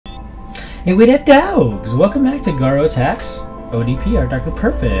Hey, what up, dogs? Welcome back to Garo Attacks, ODP, Our Darker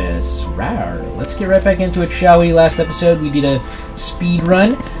Purpose. Rawr. Let's get right back into it, shall we? Last episode, we did a speed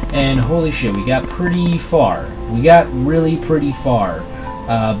run, and holy shit, we got pretty far. We got really pretty far.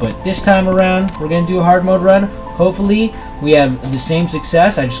 But this time around, we're going to do a hard mode run. Hopefully, we have the same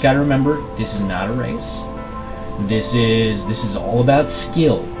success. I just got to remember, this is not a race. This is all about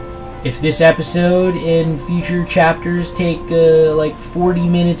skill. If this episode and future chapters take like 40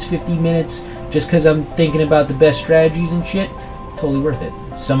 minutes, 50 minutes, just because I'm thinking about the best strategies and shit, totally worth it.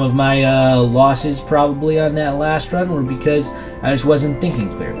 Some of my losses probably on that last run were because I just wasn't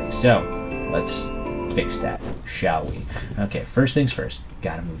thinking clearly. So, let's fix that, shall we? Okay, first things first.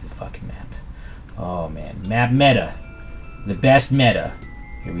 Gotta move the fucking map. Oh man, map meta. The best meta.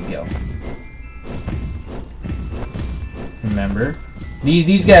 Here we go. Remember?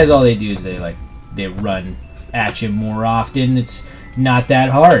 These guys, all they do is they run at you more often. It's not that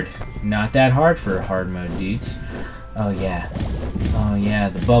hard. Not that hard for hard mode dudes. Oh yeah. Oh yeah,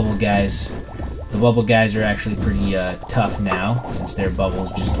 the bubble guys. The bubble guys are actually pretty tough now, since their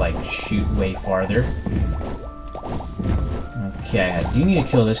bubbles just like shoot way farther. Okay, I do need to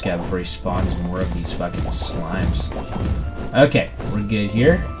kill this guy before he spawns more of these fucking slimes. Okay, we're good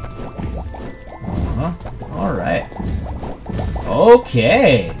here. Alright.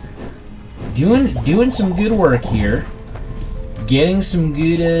 Okay, doing some good work here, getting some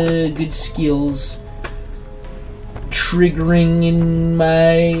good skills, triggering in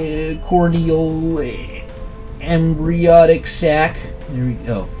my corneal embryonic sac. There we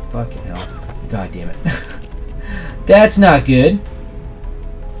go. Oh, fucking hell! God damn it! That's not good.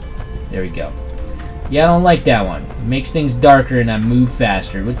 There we go. Yeah, I don't like that one. It makes things darker and I move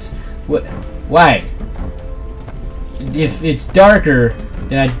faster. Why? If it's darker,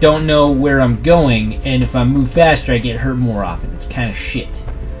 then I don't know where I'm going, and if I move faster, I get hurt more often. It's kind of shit.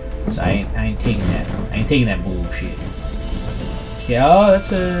 So I ain't taking that. I ain't taking that bullshit. Okay, oh,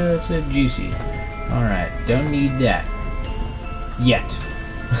 that's a juicy. All right, don't need that yet.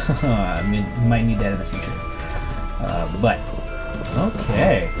 I might need that in the future. But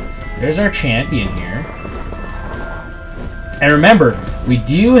okay, there's our champion here. And remember, we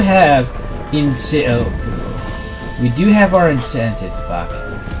do have we do have our incentive,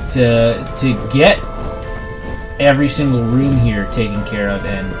 to get every single room here taken care of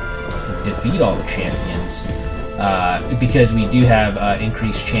and defeat all the champions, because we do have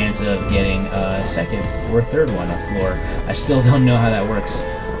increased chance of getting a second or third one a floor. I still don't know how that works.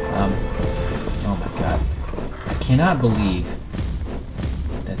 Oh my god, I cannot believe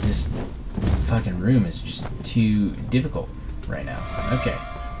that this fucking room is just too difficult right now. Okay,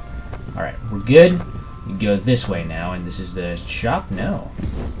 all right, we're good. We go this way now, and this is the shop? No.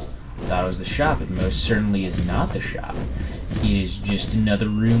 I thought it was the shop. It most certainly is not the shop. It is just another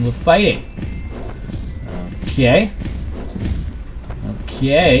room of fighting. Okay.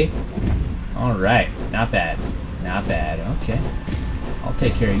 Okay. Alright. Not bad. Not bad. Okay. I'll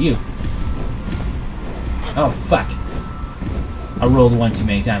take care of you. Oh, fuck. I rolled one too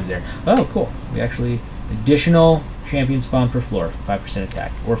many times there. Oh, cool. We actually... Additional champion spawn per floor. 5%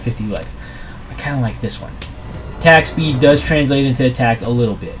 attack. Or 50 life. I kind of like this one. Attack speed does translate into attack a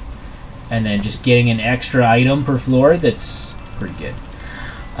little bit. And then just getting an extra item per floor, that's pretty good.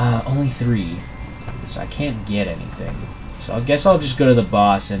 Only 3. So I can't get anything. So I guess I'll just go to the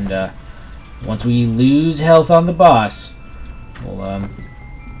boss, and once we lose health on the boss, we'll,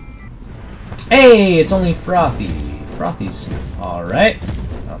 Hey! It's only Frothy. Frothy's alright.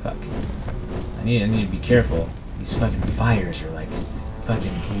 Oh, fuck. I need to be careful. These fucking fires are like...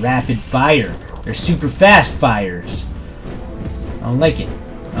 fucking rapid fire. They're super fast fires. I don't like it.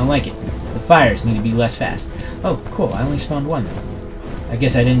 I don't like it. The fires need to be less fast. Oh, cool. I only spawned 1. I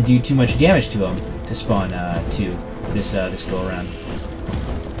guess I didn't do too much damage to them to spawn 2 this go around.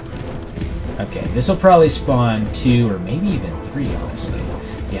 Okay, this will probably spawn 2 or maybe even 3, honestly.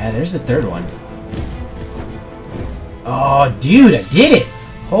 Yeah, there's the 3rd one. Oh, dude, I did it!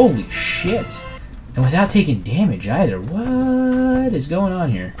 Holy shit. And without taking damage either. What is going on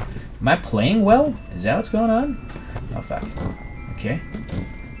here? Am I playing well? Is that what's going on? Oh, fuck. Okay.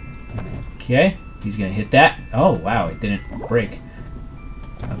 Okay. He's gonna hit that. Oh, wow. It didn't break.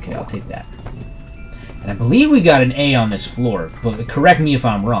 Okay, I'll take that. And I believe we got an A on this floor. But correct me if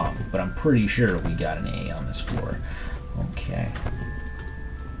I'm wrong. But I'm pretty sure we got an A on this floor. Okay.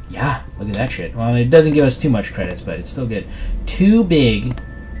 Yeah. Look at that shit. Well, it doesn't give us too much credits, but it's still good. Too big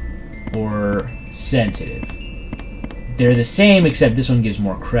or... sensitive. They're the same, except this one gives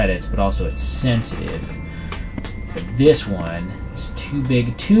more credits, but also it's sensitive. But this one is too too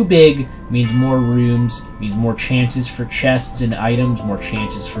big. Too big means more rooms, means more chances for chests and items, more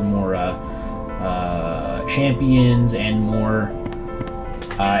chances for more champions, and more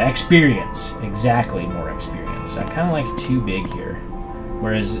experience. Exactly, more experience. I kind of like too big here.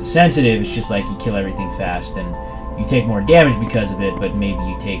 Whereas sensitive is just like you kill everything fast and you take more damage because of it, but maybe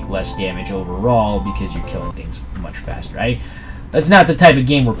you take less damage overall because you're killing things much faster, right? That's not the type of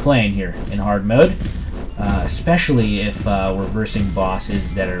game we're playing here in hard mode. Especially if we're versing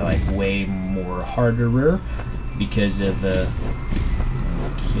bosses that are like way more harder because of the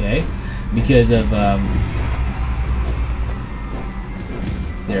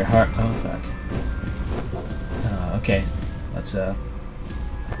their heart. Oh fuck. Okay, let's there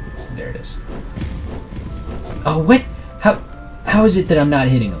it is. Oh what? How is it that I'm not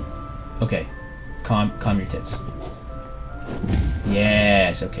hitting them? Okay, calm your tits.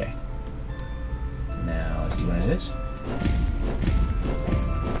 Yes. Okay. Now let's do one of this.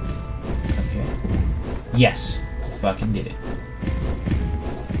 Okay. Yes. Fucking did it.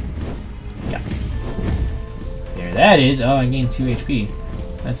 Yeah. There that is. Oh, I gained 2 HP.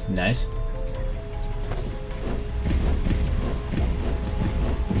 That's nice.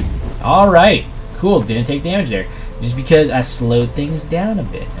 Alright. Cool. Didn't take damage there. Just because I slowed things down a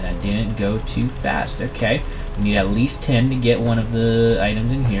bit and I didn't go too fast. Okay. We need at least 10 to get one of the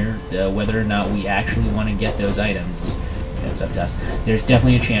items in here. Whether or not we actually want to get those items, it's up to us. There's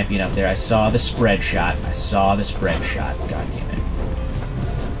definitely a champion up there. I saw the spread shot. I saw the spread shot. God damn it.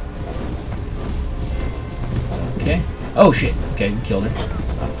 Okay. Oh shit. Okay, we killed her.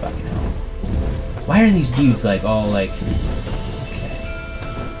 Oh fucking hell. Why are these dudes like all like... Okay.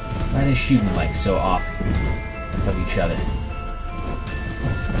 Why are they shooting like so off of each other?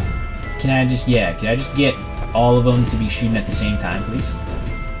 Can I just get all of them to be shooting at the same time, please?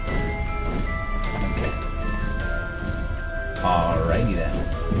 Okay. Alrighty then.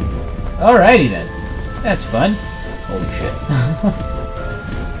 Alrighty then. That's fun. Holy shit.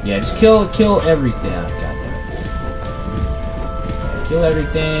 Yeah, just kill everything. Oh, God damn it. Kill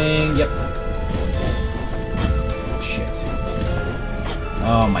everything. Yep. Shit.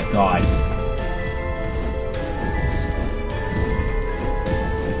 Oh my god.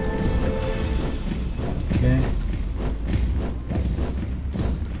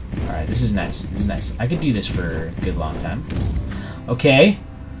 This is nice. This is nice. I could do this for a good long time. Okay.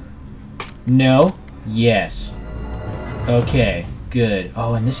 No. Yes. Okay. Good.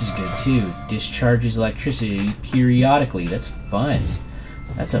 Oh, and this is good too. Discharges electricity periodically. That's fun.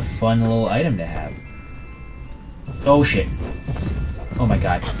 That's a fun little item to have. Oh shit. Oh my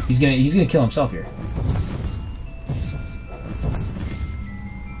god. He's gonna kill himself here.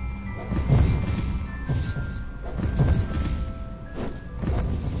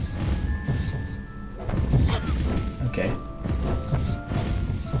 Okay.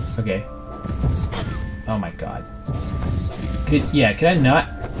 Okay. Oh my god. Could I not?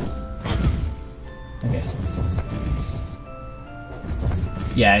 Okay.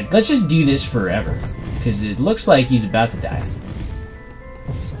 Yeah, let's just do this forever. Because it looks like he's about to die.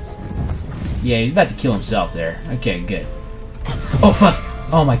 Yeah, he's about to kill himself there. Okay, good. Oh fuck!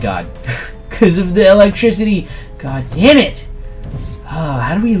 Oh my god. Because of the electricity. God damn it! Oh,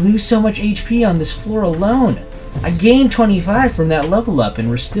 how do we lose so much HP on this floor alone? I gained 25 from that level up, and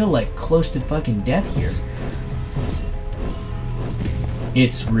we're still, like, close to fucking death here.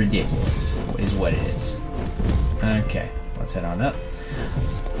 It's ridiculous, is what it is. Okay, let's head on up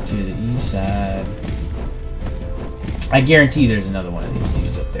to the east side. I guarantee there's another one of these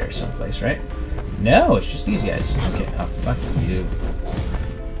dudes up there someplace, right? No, it's just these guys. Okay, oh, fuck you.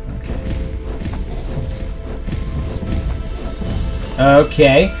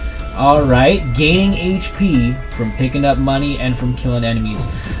 Okay. Alright, gaining HP from picking up money and from killing enemies.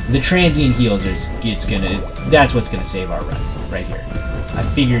 The transient heals that's what's gonna save our run. Right here. I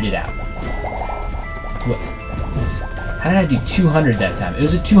figured it out. What? How did I do 200 that time? It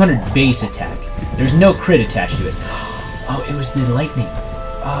was a 200 base attack. There's no crit attached to it. Oh, it was the lightning.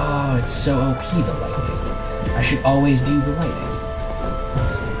 Oh, it's so OP, the lightning. I should always do the lightning.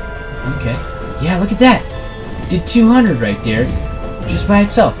 Okay. Yeah, look at that. Did 200 right there. Just by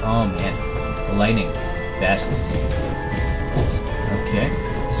itself. Oh man, the lightning, best. Okay,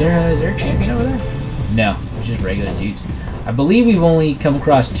 is there a champion over there? No, it's just regular dudes. I believe we've only come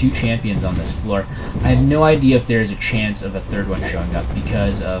across 2 champions on this floor. I have no idea if there's a chance of a third one showing up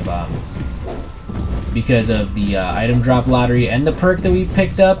because of the item drop lottery and the perk that we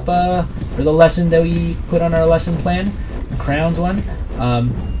picked up, or the lesson that we put on our lesson plan, the crowns one.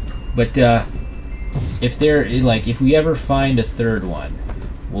 If we ever find a third one,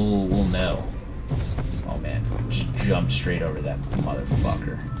 we'll know. Oh man, just jumped straight over that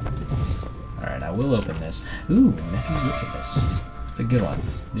motherfucker. Alright, I will open this. Ooh, Nephew's Wickedness. It's a good one.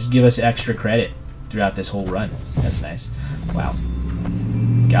 Just give us extra credit throughout this whole run. That's nice. Wow.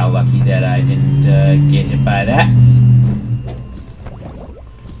 Got lucky that I didn't get hit by that.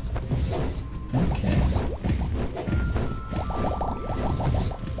 Okay.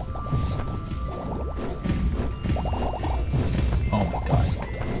 Oh my god.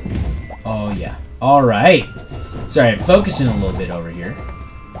 Oh yeah. Alright. Sorry, I'm focusing a little bit over here.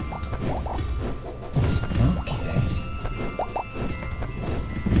 Okay.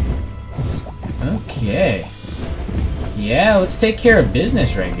 Okay. Yeah, let's take care of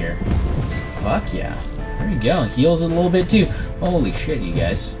business right here. Fuck yeah. There we go. Heals a little bit too. Holy shit, you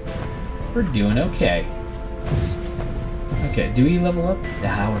guys. We're doing okay. Okay, do we level up?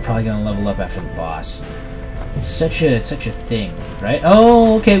 Ah, we're probably gonna level up after the boss. It's such a thing, right?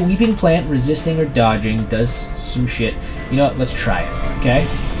 Oh, okay. Weeping Plant, resisting or dodging, does some shit. You know what? Let's try it, okay?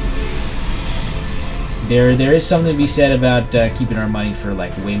 There is something to be said about keeping our money for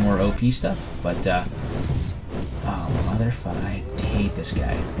like way more OP stuff, but oh motherfucker, I hate this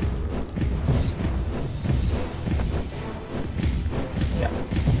guy.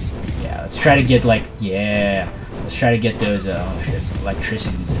 Yeah, let's try to get like let's try to get those oh shit,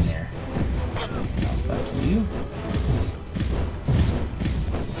 electricities in there. Oh fuck you.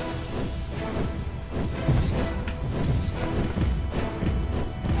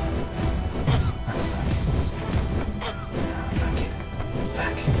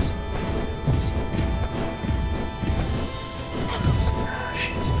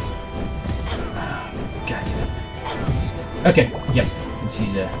 Okay, yep. Let's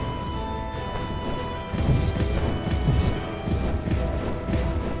use a...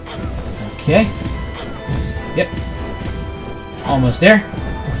 Okay. Yep. Almost there.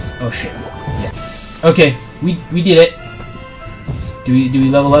 Oh shit. Yeah. Okay, we did it. Do we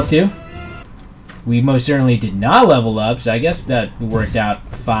level up too? We most certainly did not level up, so I guess that worked out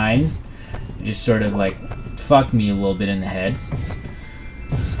fine. It just sort of like fucked me a little bit in the head.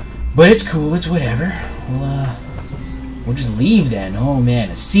 But it's cool, it's whatever. We'll just leave then. Oh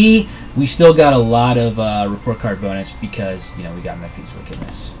man. See, we still got a lot of report card bonus because, you know, we got Nephew's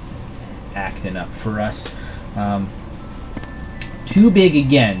Wickedness acting up for us. Too big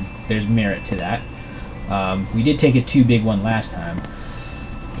again. There's merit to that. We did take a too big one last time.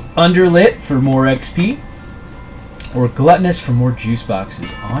 Underlit for more XP. Or Gluttonous for more juice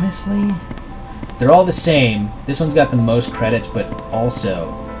boxes. Honestly, they're all the same. This one's got the most credits, but also,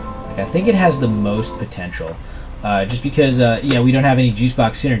 like, I think it has the most potential. Just because, yeah, we don't have any juice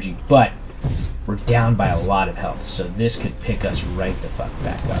box synergy, but we're down by a lot of health, so this could pick us right the fuck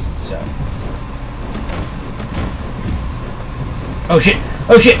back up. So, oh shit!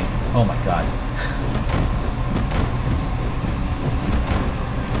 Oh shit! Oh my god!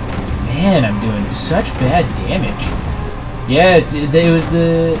 Man, I'm doing such bad damage. Yeah, it was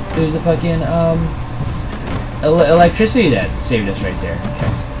the fucking electricity that saved us right there.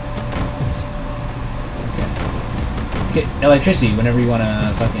 Okay. Okay, electricity whenever you want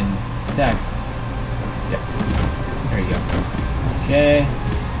to fucking attack. Yep. There you go. Okay.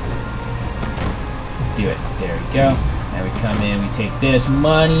 Do it. There we go. Now we come in, we take this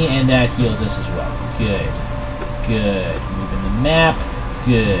money, and that heals us as well. Good. Good. Moving the map.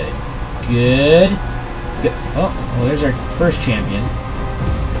 Good. Good. Good. Oh, well, there's our first champion.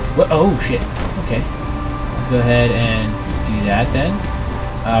 What? Oh, shit. Okay. I'll go ahead and do that then.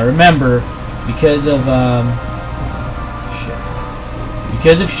 Remember, because of,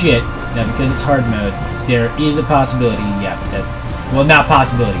 because it's hard mode, there is a possibility, yeah, that, well, not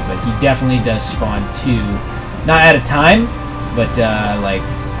possibility, but he definitely does spawn two, not at a time, but, like,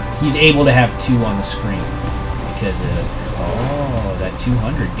 he's able to have two on the screen, because of, oh, that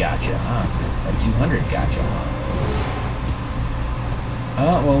 200 gotcha, huh? That 200 gotcha, huh?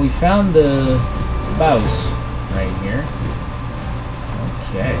 Oh, well, we found the boss right here.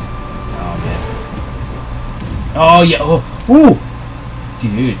 Okay. Oh, man. Oh, yeah, oh, ooh!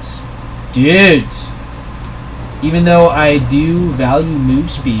 Dudes. Even though I do value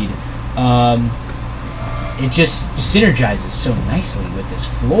move speed, it just synergizes so nicely with this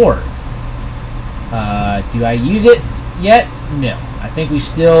floor. Do I use it yet? No. I think we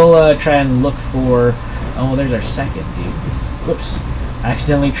still try and look for... Oh, well, there's our second dude. Whoops. I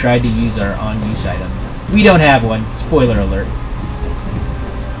accidentally tried to use our on-use item. We don't have one. Spoiler alert.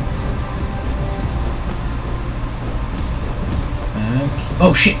 Okay.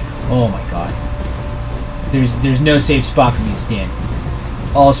 Oh shit! Oh my god. There's no safe spot for me to stand.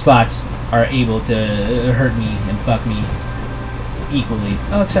 All spots are able to hurt me and fuck me equally.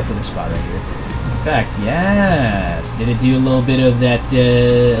 Oh, except for this spot right here. In fact, yes. Did it do a little bit of that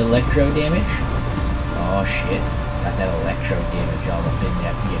electro damage? Oh shit. Got that electro damage all up in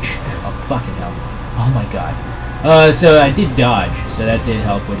that bitch. Oh fucking hell. Oh my god. So I did dodge, so that did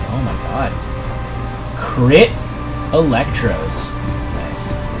help with, oh my god. Crit electros.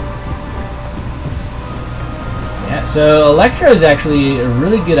 Nice. Yeah, so electro is actually a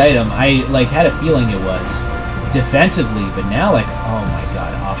really good item. I like had a feeling it was defensively, but now like, oh my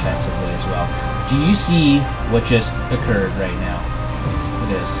god, offensively as well. Do you see what just occurred right now? Look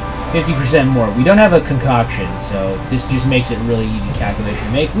at this. 50% more. We don't have a concoction, so this just makes it really easy calculation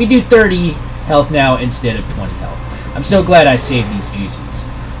to make. We do 30 health now instead of 20 health. I'm so glad I saved these juices.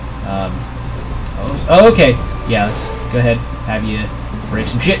 Oh, okay. Yeah, let's go ahead. Have you break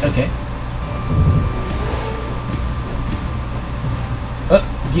some shit. Okay. Oh,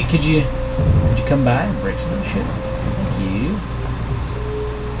 could you come by and break some shit? Thank you.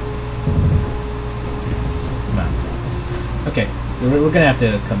 Come on. Okay, we're gonna have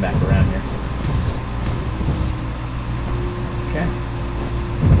to come back around here. Okay.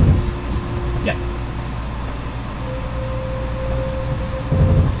 Yeah.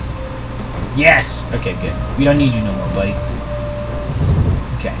 Yes. Okay, good. We don't need you no more, buddy.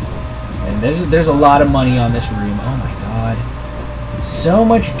 Okay. And there's a lot of money on this room. Oh my god. So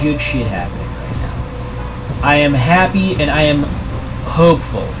much good shit happening right now. I am happy and I am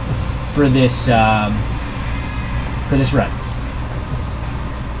hopeful for this run.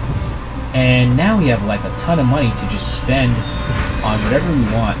 And now we have like a ton of money to just spend on whatever we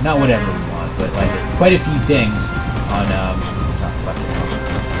want. Not whatever we want, but like quite a few things on oh fucking hell.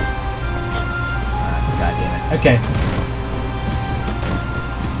 God damn it. Okay.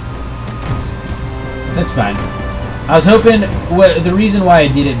 That's fine. I was hoping, the reason why I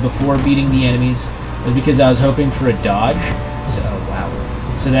did it before beating the enemies was because I was hoping for a dodge. So, oh wow.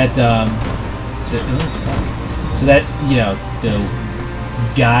 So that, so that, you know, the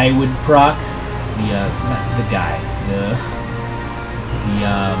guy would proc. Not the guy.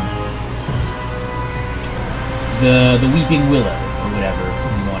 The Weeping Willow, or whatever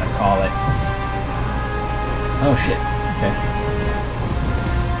you want to call it. Oh shit. Okay.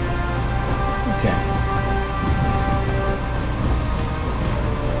 Okay.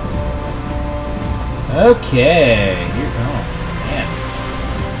 Okay. Here, oh man.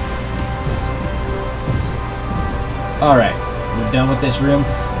 All right, we're done with this room.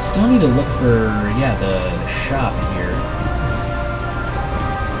 I still need to look for the shop here.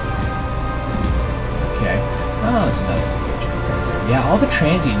 Okay. Oh, that's another PHP character. Yeah, all the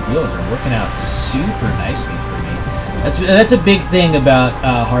transient heals are working out super nicely for me. That's a big thing about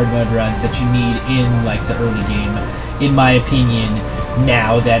hard mode runs that you need in like the early game, in my opinion.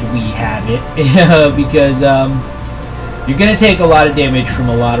 Now that we have it, because you're gonna take a lot of damage from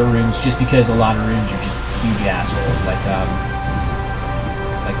a lot of rooms, just because a lot of rooms are just huge assholes. Like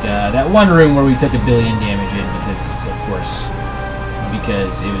that one room where we took 1 billion damage in because, of course,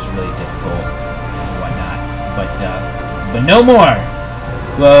 because it was really difficult and whatnot. But no more.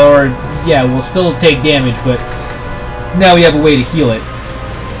 Well, or yeah, we'll still take damage, but now we have a way to heal it.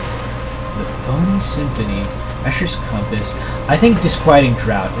 The Phony Symphony. Escher's Compass. I think Disquieting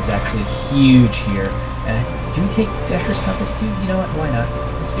Drought is actually huge here. And do we take Escher's Compass too? You know what? Why not?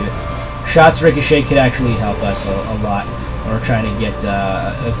 Let's do it. Shots Ricochet could actually help us a lot when we're trying to get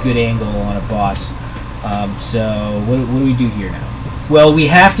a good angle on a boss. So what do we do here now? Well, we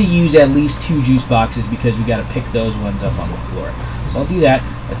have to use at least 2 juice boxes because we got to pick those ones up on the floor. So I'll do that.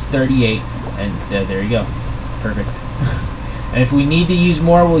 That's 38, and there you go. Perfect. And if we need to use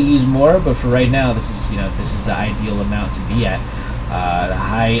more, we'll use more. But for right now, this is the ideal amount to be at. The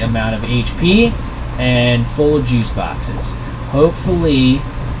high amount of HP and full of juice boxes. Hopefully,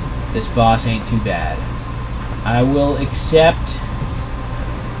 this boss ain't too bad. I will accept.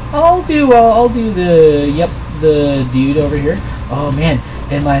 I'll do the dude over here. Oh man,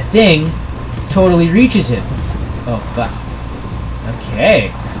 and my thing totally reaches him. Oh fuck.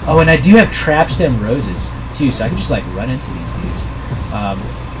 Okay. Oh, and I do have Trapstem Roses too, so I can just like run into these dudes.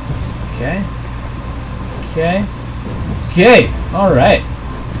 Okay. Okay. Okay. All right.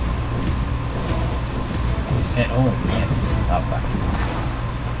 And oh man. Oh fuck.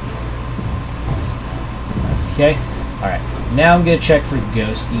 Okay. All right. Now I'm gonna check for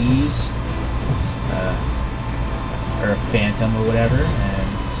ghosties, or a phantom or whatever. And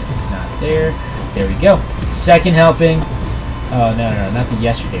since it's not there, there we go. Second helping. Oh no, not the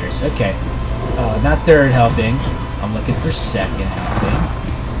yesterdayers. Okay. Not third helping. I'm looking for second helping.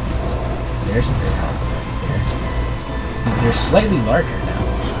 There's third helping right there. They're slightly larger now.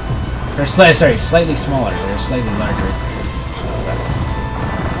 Or slightly smaller. They're slightly larger.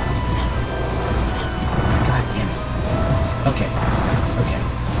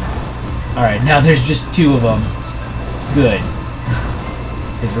 Alright, now there's just 2 of them. Good.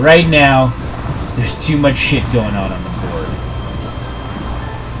 Because right now, there's too much shit going on the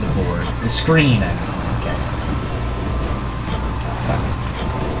board. The screen, I mean. Okay. Fuck.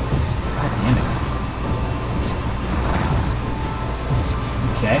 God damn it.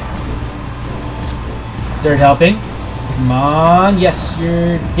 Okay. Third helping. Come on. Yes,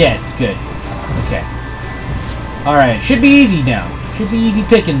 you're dead. Good. Okay. Alright, should be easy now. Should be easy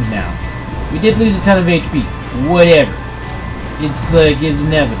pickings now. We did lose a ton of HP. Whatever. It's like, it's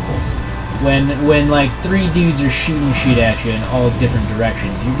inevitable. When like 3 dudes are shooting shit at you in all different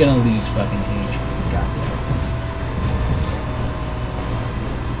directions, you're gonna lose fucking HP. Goddamn.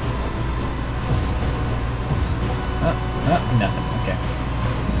 Nothing. Okay.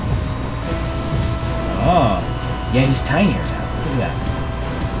 Oh. Yeah, he's tinier now. Look at that.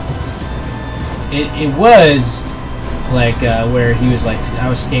 It was like where he was like, I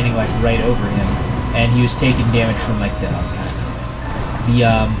was standing like right over him, and he was taking damage from like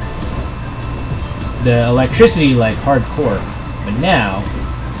the electricity like hardcore, but now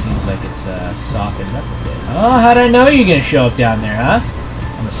it seems like it's softened up a bit. Oh, how did I know you're gonna show up down there, huh?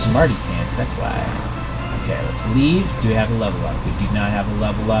 I'm a smarty pants, that's why. Okay, let's leave. Do we have a level up? We do not have a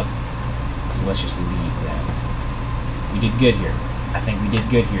level up, so let's just leave then. We did good here. I think we did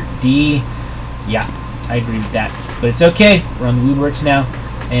good here. D, yeah, I agree with that. But it's okay. We're on the woodworks now,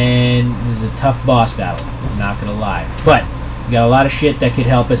 and this is a tough boss battle. I'm not gonna lie, but we got a lot of shit that could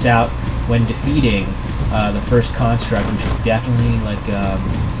help us out when defeating the first construct, which is definitely like a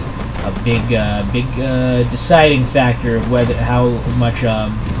big deciding factor of how much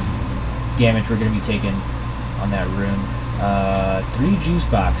damage we're gonna be taking on that room. 3 juice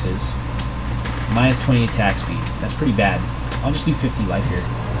boxes, minus 20 attack speed. That's pretty bad. I'll just do 50 life here.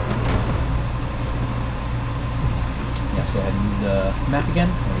 Yeah, let's go ahead and move the map again.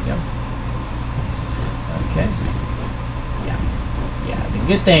 There we go. Okay. Yeah, the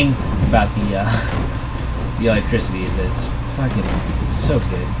good thing about the electricity is that it's so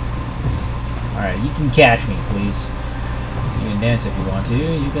good. Alright, you can catch me, please. You can dance if you want to.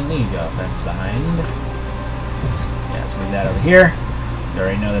 You can leave your friends behind. Yeah, let's move that over here. You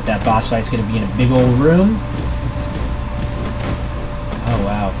already know that boss fight's going to be in a big old room. Oh,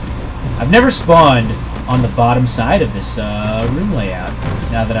 wow. I've never spawned on the bottom side of this room layout,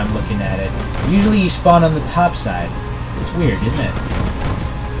 now that I'm looking at it. Usually you spawn on the top side. It's weird, isn't it?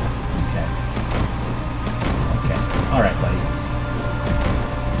 Okay. Okay. Alright, buddy.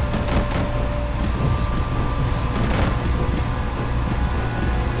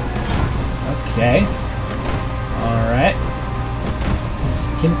 Okay. Alright.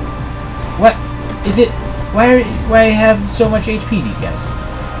 What? Is it... Why have so much HP, these guys?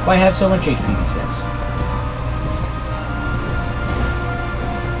 Why have so much HP, these guys?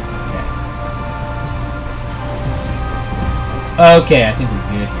 Okay, I think we're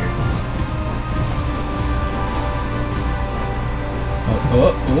good here.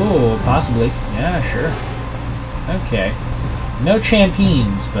 Oh, possibly. Yeah, sure. Okay. No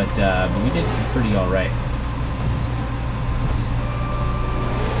champions, but we did pretty alright.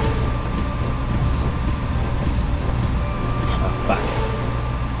 Oh, fuck.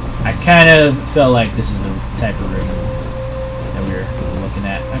 I kind of felt like this is the type of room that we were looking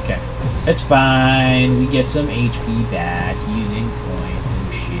at. Okay. That's fine. We get some HP back using coins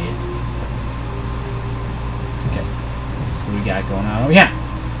and shit. Okay. What do we got going on? Oh, yeah.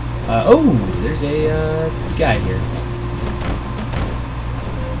 Oh, there's a guy here.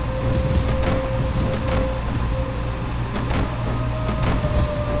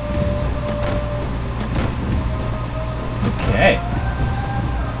 Okay.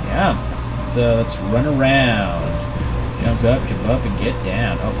 Yeah. So let's run around. Jump up, and get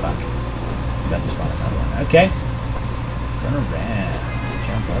down. Oh, fuck. About to spawn another one. Okay. Run around.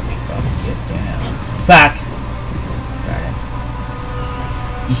 Jump up, and get down. Fuck! Darn it.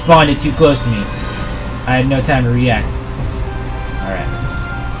 He spawned it too close to me. I had no time to react. Alright.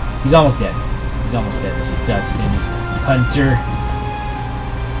 He's almost dead. He's almost dead. This is Dustin. Hunter.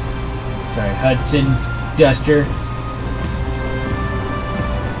 Sorry, Hudson. Duster.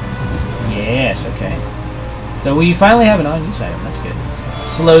 Yes, okay. So we finally have an on-use item. That's good.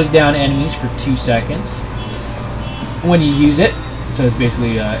 Slows down enemies for 2 seconds when you use it. So it's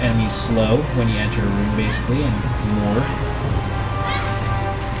basically enemies slow when you enter a room, basically, and more.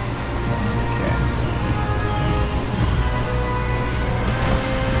 Okay.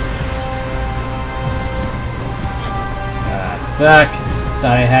 Ah, fuck.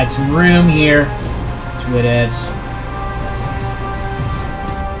 Thought I had some room here. It's whatevs.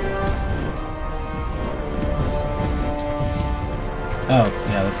 Oh,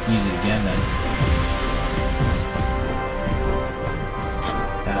 yeah, let's use it again then.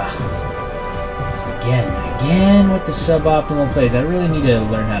 Ugh. Again with the suboptimal plays. I really need to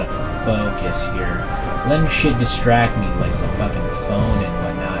learn how to focus here. Letting shit distract me like the fucking phone and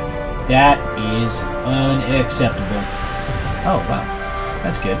whatnot. That is unacceptable. Oh, wow.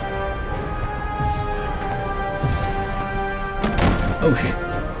 That's good. Oh, shit.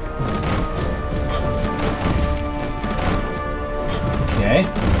 Okay.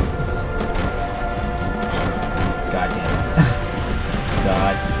 God damn it.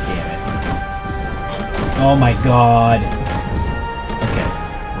 God damn it. Oh my god. Okay,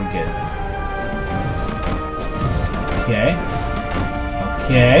 we're good. Okay.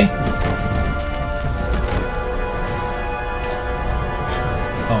 Okay.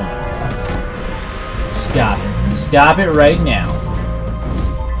 Oh my god. Stop it. Stop it right now.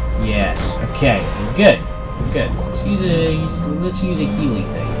 Yes. Okay, we're good. We're good. Let's use a Healy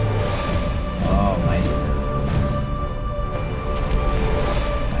thing. Oh my.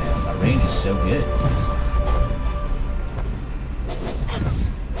 My range is so good.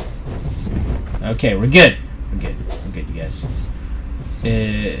 Okay, we're good. We're good. We're good, you guys.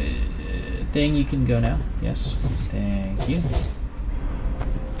 Thing, you can go now. Yes. Thank you.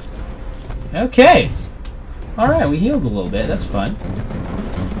 Okay. Alright, we healed a little bit. That's fun.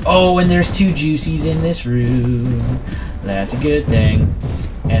 Oh, and there's 2 juicies in this room. That's a good thing.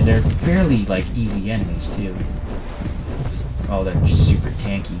 And they're fairly, like, easy enemies, too. Oh, they're just super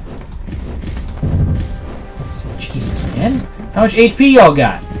tanky. Jesus, man. How much HP y'all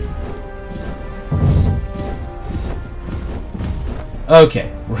got? Okay,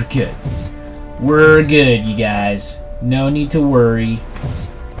 we're good. We're good, you guys. No need to worry.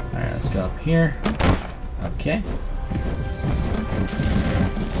 Alright, let's go up here. Okay.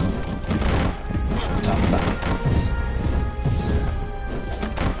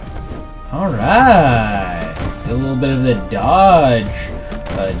 Alright. Did a little bit of the dodge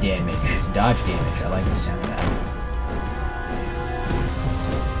damage. Dodge damage. I like the sound of that.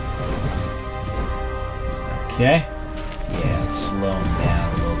 Okay. Yeah, let's slow him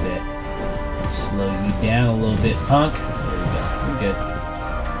down a little bit. Slow you down a little bit, punk. There we go. We're good.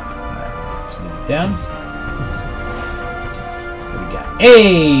 Alright, let's move it down. What we got?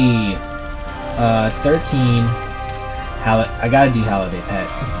 Hey! 13. I gotta do Holiday Pet.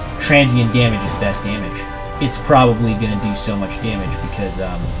 Transient damage is best damage. It's probably gonna do so much damage because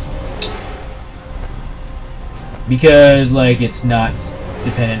like it's not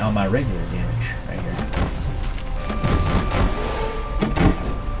dependent on my regular damage right here.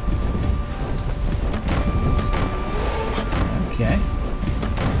 Okay.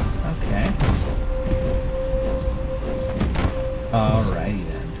 Okay. Alrighty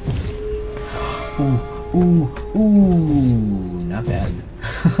then. Ooh, not bad.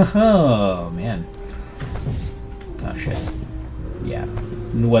 Oh, man. Oh, shit. Yeah.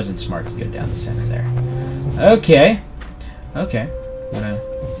 It wasn't smart to go down the center there. Okay. Okay.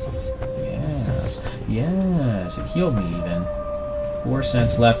 Yes. Yes. It healed me even. 4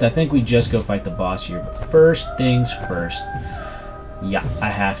 cents left. I think we just go fight the boss here. But first things first. Yeah, I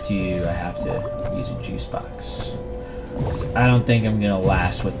have to use a juice box. I don't think I'm gonna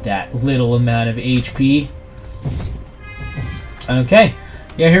last with that little amount of HP. Okay.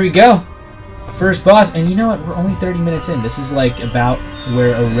 Yeah, here we go. First boss, and you know what? We're only 30 minutes in. This is like about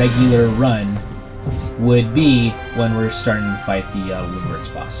where a regular run would be when we're starting to fight the Woodward's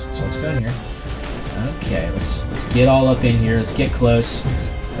boss. So let's go in here. Okay, let's get all up in here. Let's get close.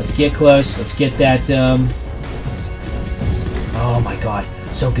 Let's get close. Let's get that. Oh my god,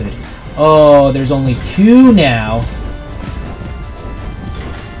 so good. Oh, there's only 2 now.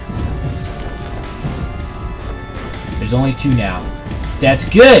 There's only 2 now. That's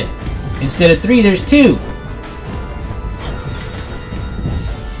good. Instead of 3, there's 2.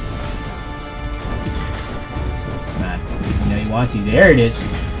 Come on. You know you want to. There it is.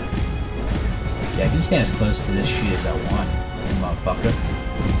 Yeah, I can stand as close to this shit as I want, motherfucker.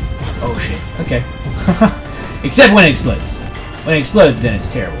 Oh, shit. Okay. Except when it explodes. When it explodes, then it's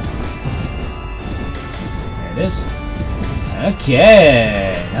terrible. There it is.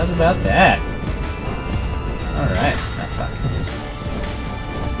 Okay. How's about that? Alright. Oh, fuck.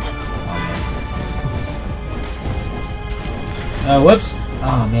 Whoops.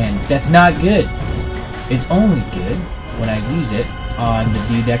 Oh, man. That's not good. It's only good when I use it on the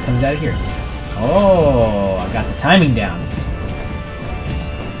dude that comes out of here. Oh, I got the timing down.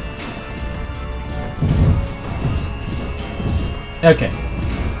 Okay.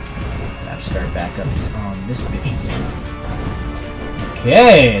 Now start back up on this bitch again.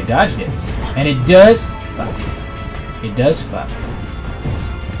 Okay, I dodged it. And it does fuck. It does fuck.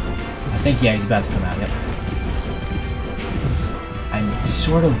 think, yeah, he's about to come out, yep. I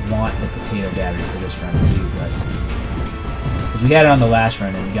sort of want the potato battery for this run, too, but... Because we had it on the last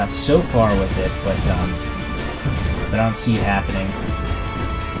run, and we got so far with it, but I don't see it happening.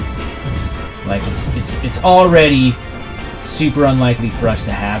 Like, it's already super unlikely for us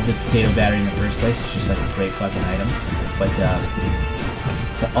to have the potato battery in the first place. It's just like a great fucking item. But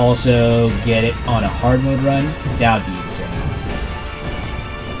to also get it on a hard mode run, that would be insane.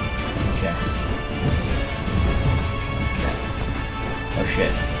 Okay. Oh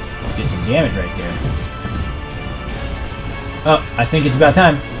shit. Get some damage right there. Oh, I think it's about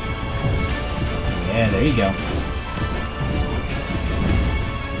time. Yeah, there you go.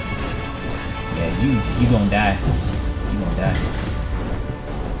 Yeah, you gonna die. You gonna die.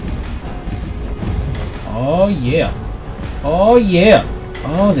 Oh yeah. Oh yeah.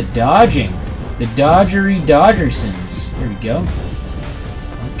 Oh, the dodging. The dodgersons. Here we go.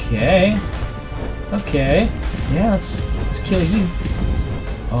 Okay. Okay. Yeah, let's kill you.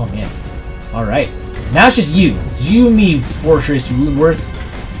 Oh man. Alright. Now it's just you. You and me, Fortress Woundworth.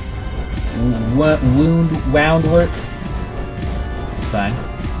 Woundworth. It's fine.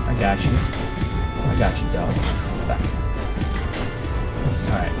 I got you. I got you, dog. Fuck.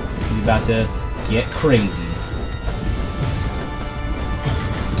 Alright. You about to get crazy.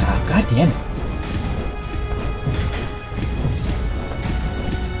 Ah, god damn it.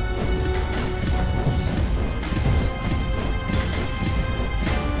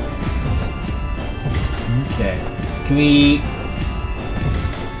 Okay. Can we...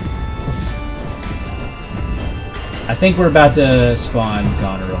 I think we're about to spawn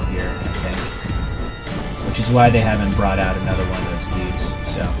Garo here, I think. Which is why they haven't brought out another one of those dudes,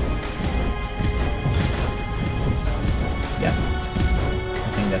 so... Yeah.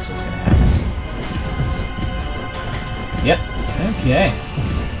 I think that's what's gonna happen. Yep. Okay.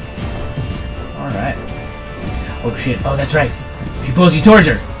 Alright. Oh shit. Oh, that's right. She pulls you towards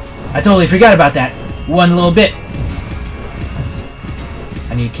her. I totally forgot about that. One little bit.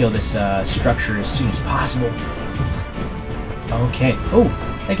 I need to kill this structure as soon as possible. Okay. Oh,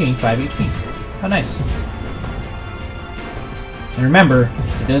 that gave me 5 HP. How nice. And remember,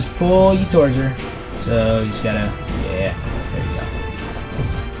 it does pull you towards her. So you just gotta... Yeah. There you go.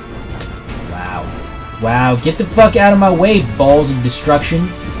 Wow. Wow. Get the fuck out of my way, balls of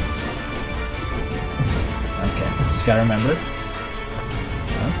destruction. Okay. Just gotta remember.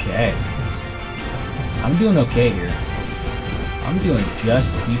 Okay. I'm doing okay here. I'm doing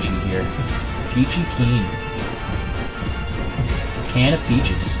just peachy here. Peachy keen. A can of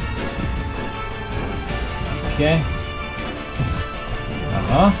peaches. Okay.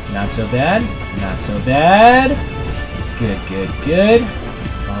 Uh-huh. Not so bad. Not so bad. Good, good, good.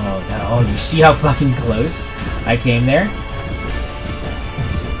 Oh, you see how fucking close I came there?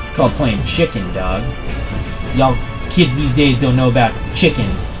 It's called playing chicken, dog. Y'all kids these days don't know about chicken.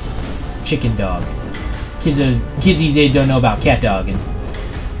 Chicken dog. Kids these days don't know about cat dog, and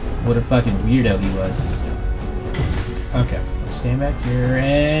what a fucking weirdo he was. Okay, let's stand back here,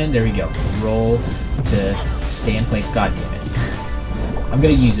 and there we go. Roll to stay in place. God damn it. I'm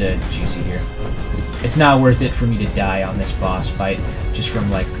gonna use a juicy here. It's not worth it for me to die on this boss fight, just from,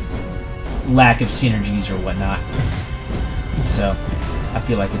 like, lack of synergies or whatnot. So, I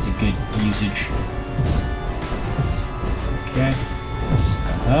feel like it's a good usage. Okay.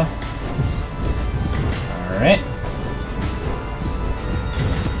 Uh-huh. Alright.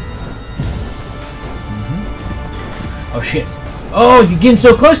 Oh shit. Oh, you're getting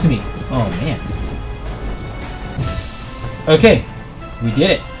so close to me! Oh man. Okay. We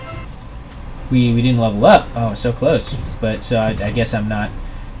did it. We didn't level up. Oh, so close. But so I guess I'm not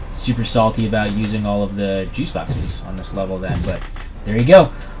super salty about using all of the juice boxes on this level then, but there you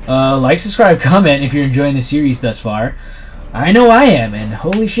go. Like, subscribe, comment if you're enjoying the series thus far. I know I am, and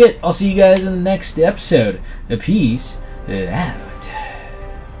holy shit, I'll see you guys in the next episode. Peace out.